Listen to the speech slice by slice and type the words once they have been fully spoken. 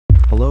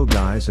Hello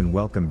guys and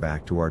welcome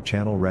back to our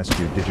channel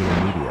Rescue Digital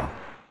Media.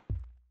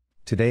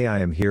 Today I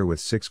am here with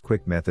 6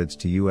 quick methods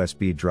to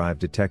USB drive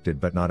detected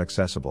but not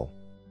accessible.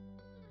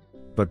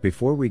 But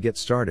before we get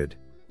started,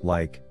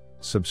 like,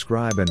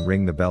 subscribe and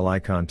ring the bell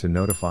icon to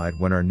notified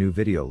when our new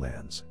video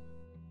lands.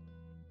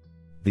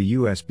 The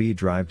USB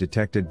drive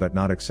detected but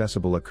not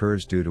accessible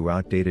occurs due to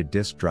outdated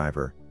disk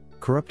driver,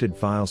 corrupted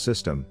file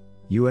system,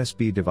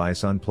 USB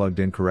device unplugged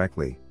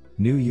incorrectly,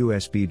 new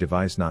USB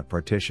device not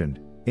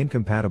partitioned,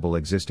 incompatible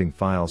existing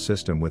file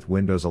system with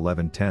Windows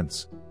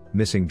 11/10,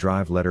 missing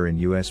drive letter in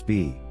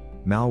USB,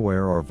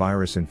 malware or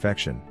virus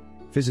infection,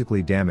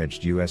 physically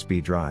damaged USB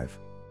drive.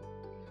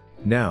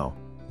 Now,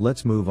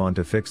 let's move on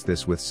to fix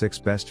this with 6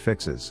 best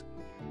fixes.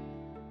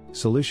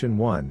 Solution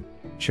 1.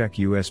 Check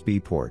USB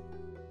port.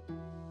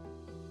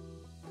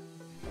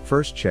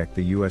 First, check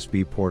the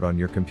USB port on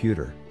your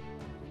computer.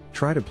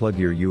 Try to plug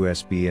your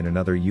USB in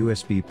another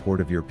USB port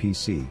of your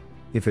PC.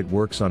 If it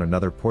works on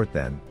another port,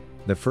 then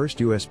the first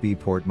USB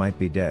port might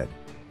be dead.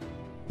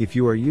 If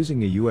you are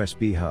using a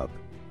USB hub,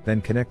 then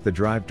connect the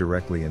drive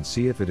directly and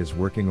see if it is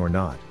working or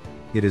not.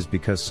 It is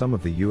because some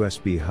of the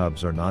USB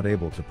hubs are not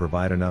able to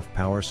provide enough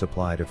power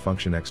supply to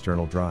function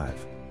external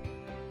drive.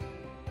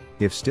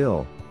 If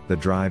still, the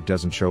drive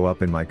doesn't show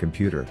up in my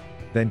computer,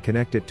 then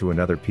connect it to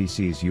another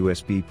PC's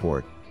USB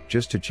port,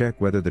 just to check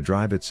whether the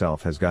drive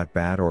itself has got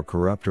bad or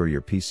corrupt or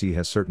your PC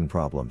has certain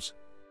problems.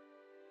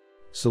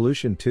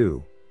 Solution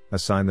 2.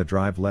 Assign the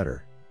drive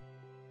letter.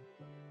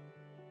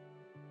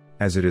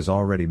 As it is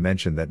already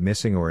mentioned that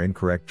missing or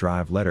incorrect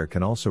drive letter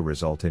can also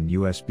result in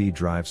USB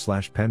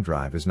drive/pen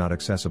drive is not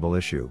accessible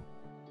issue.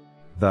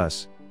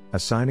 Thus,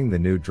 assigning the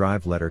new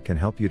drive letter can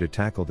help you to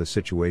tackle the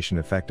situation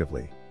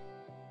effectively.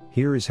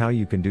 Here is how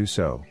you can do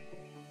so.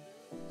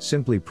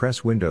 Simply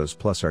press Windows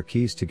plus R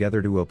keys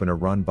together to open a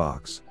run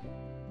box.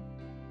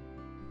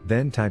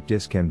 Then type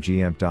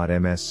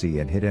diskmgmp.msc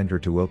and hit enter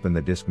to open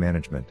the disk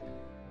management.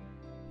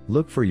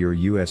 Look for your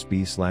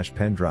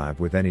USB/pen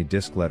drive with any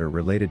disk letter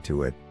related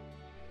to it.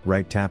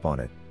 Right tap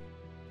on it.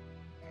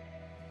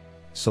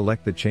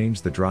 Select the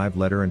Change the drive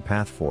letter and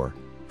path for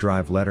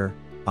drive letter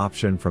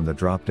option from the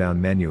drop-down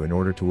menu in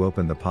order to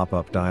open the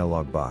pop-up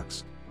dialog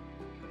box.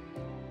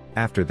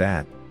 After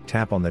that,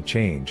 tap on the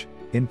Change,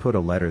 input a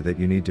letter that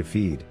you need to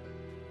feed.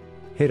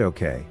 Hit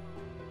OK.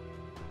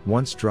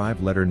 Once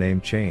drive letter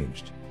name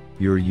changed,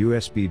 your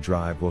USB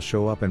drive will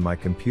show up in my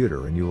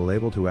computer and you will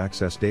able to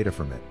access data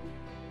from it.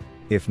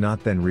 If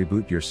not, then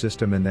reboot your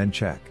system and then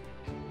check.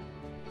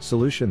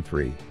 Solution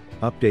 3.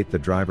 Update the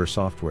driver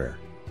software.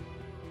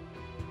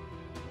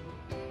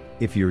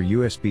 If your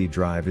USB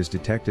drive is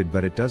detected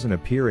but it doesn't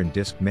appear in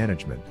disk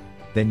management,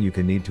 then you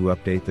can need to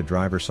update the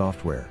driver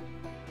software.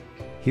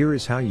 Here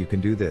is how you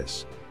can do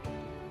this.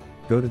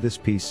 Go to this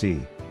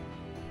PC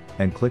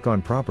and click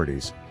on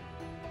Properties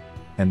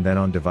and then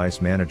on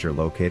Device Manager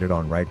located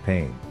on right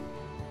pane.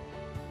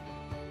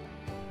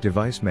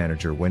 Device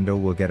Manager window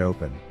will get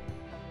open.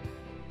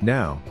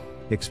 Now,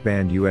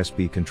 expand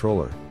USB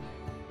controller.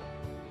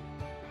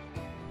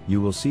 You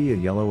will see a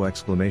yellow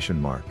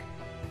exclamation mark.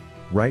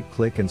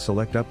 Right-click and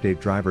select Update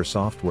Driver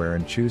Software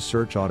and choose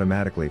Search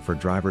automatically for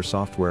driver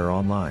software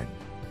online.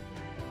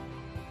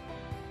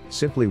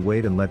 Simply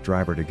wait and let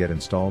driver to get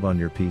installed on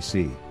your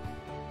PC.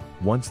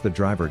 Once the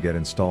driver get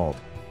installed,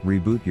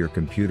 reboot your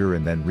computer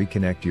and then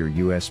reconnect your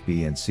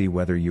USB and see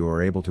whether you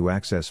are able to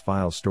access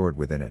files stored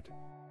within it.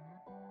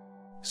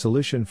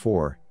 Solution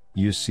 4.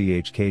 Use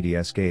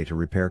CHKDSK to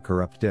repair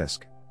corrupt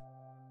disk.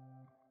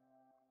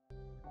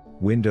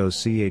 Windows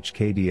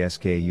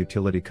CHKDSK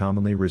utility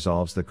commonly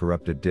resolves the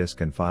corrupted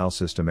disk and file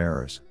system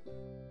errors.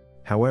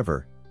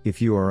 However,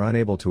 if you are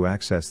unable to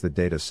access the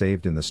data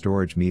saved in the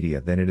storage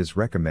media, then it is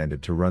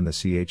recommended to run the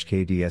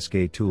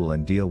CHKDSK tool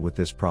and deal with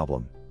this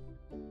problem.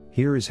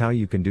 Here is how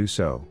you can do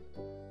so.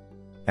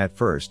 At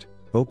first,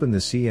 open the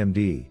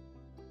CMD.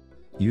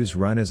 Use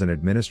Run as an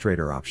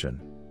administrator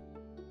option.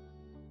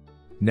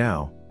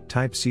 Now,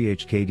 type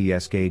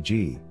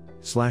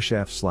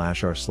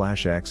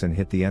CHKDSK/F/R/X and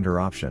hit the Enter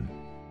option.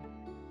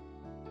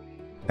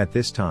 At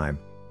this time,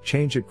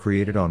 change it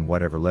created on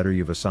whatever letter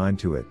you've assigned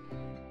to it.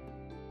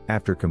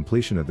 After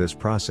completion of this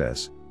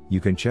process, you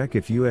can check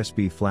if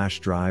USB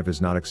flash drive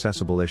is not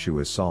accessible issue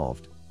is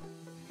solved.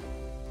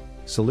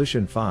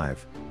 Solution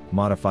 5.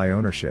 Modify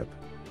ownership.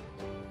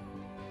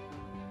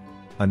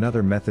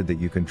 Another method that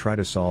you can try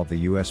to solve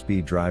the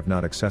USB drive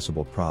not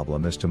accessible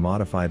problem is to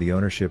modify the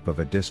ownership of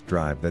a disk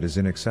drive that is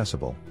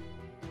inaccessible.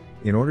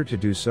 In order to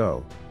do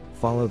so,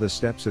 follow the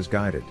steps as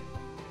guided.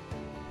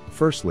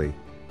 Firstly,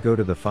 go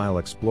to the File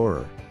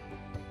Explorer.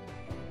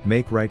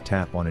 Make right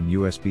tap on a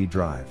USB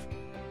drive.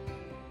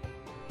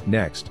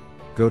 Next,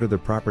 go to the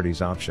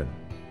Properties option.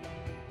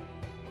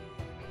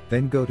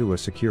 Then go to a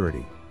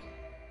Security.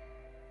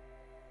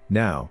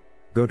 Now,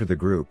 go to the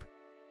Group.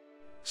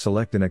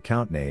 Select an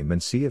account name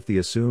and see if the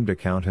assumed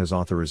account has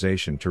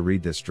authorization to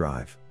read this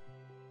drive.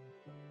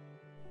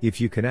 If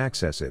you can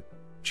access it,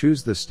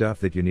 choose the stuff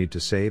that you need to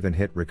save and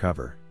hit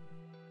Recover.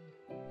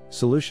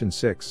 Solution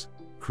 6.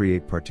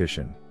 Create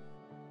partition.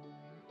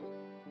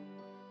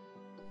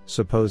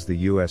 Suppose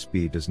the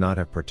USB does not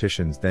have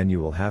partitions, then you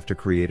will have to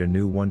create a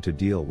new one to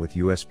deal with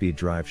USB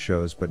drive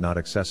shows but not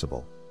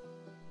accessible.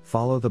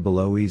 Follow the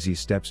below easy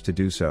steps to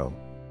do so.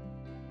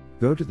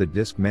 Go to the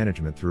disk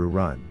management through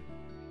Run.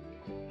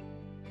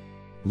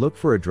 Look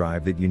for a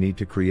drive that you need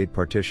to create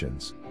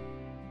partitions.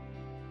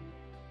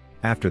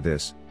 After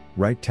this,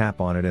 right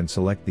tap on it and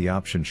select the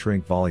option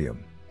Shrink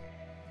Volume.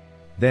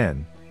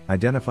 Then,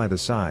 identify the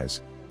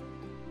size.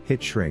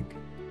 Hit Shrink.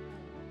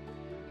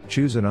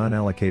 Choose an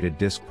unallocated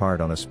disk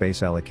part on a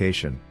space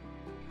allocation.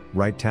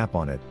 Right tap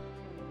on it.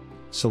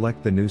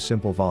 Select the new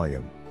simple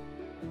volume.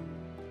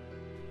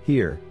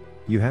 Here,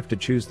 you have to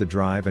choose the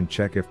drive and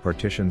check if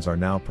partitions are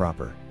now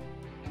proper.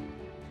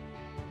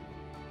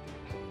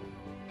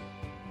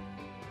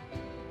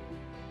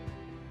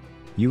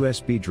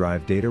 USB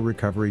drive data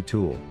recovery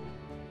tool.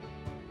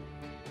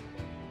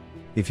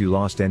 If you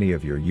lost any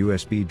of your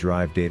USB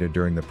drive data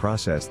during the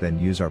process, then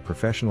use our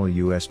professional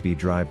USB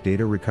drive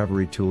data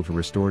recovery tool to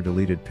restore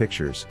deleted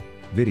pictures,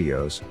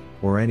 videos,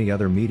 or any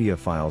other media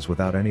files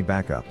without any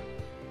backup.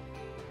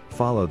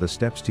 Follow the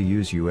steps to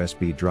use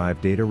USB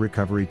drive data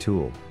recovery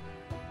tool.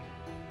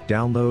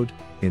 Download,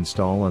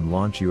 install and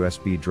launch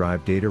USB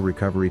drive data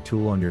recovery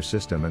tool on your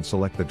system and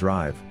select the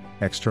drive,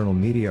 external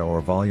media or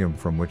volume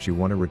from which you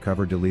want to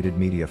recover deleted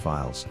media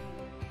files.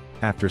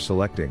 After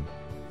selecting,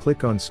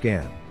 click on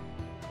Scan.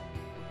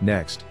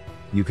 Next,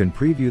 you can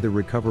preview the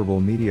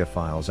recoverable media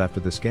files after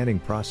the scanning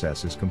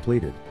process is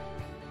completed.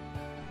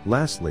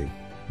 Lastly,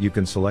 you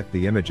can select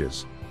the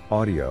images,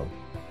 audio,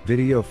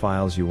 video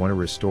files you want to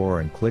restore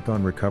and click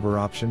on Recover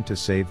option to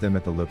save them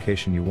at the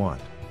location you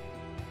want.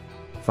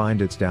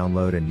 Find its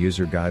download and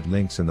user guide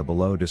links in the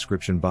below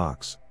description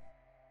box.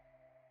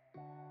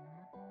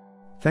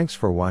 Thanks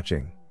for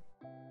watching.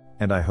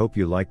 And I hope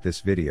you liked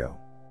this video.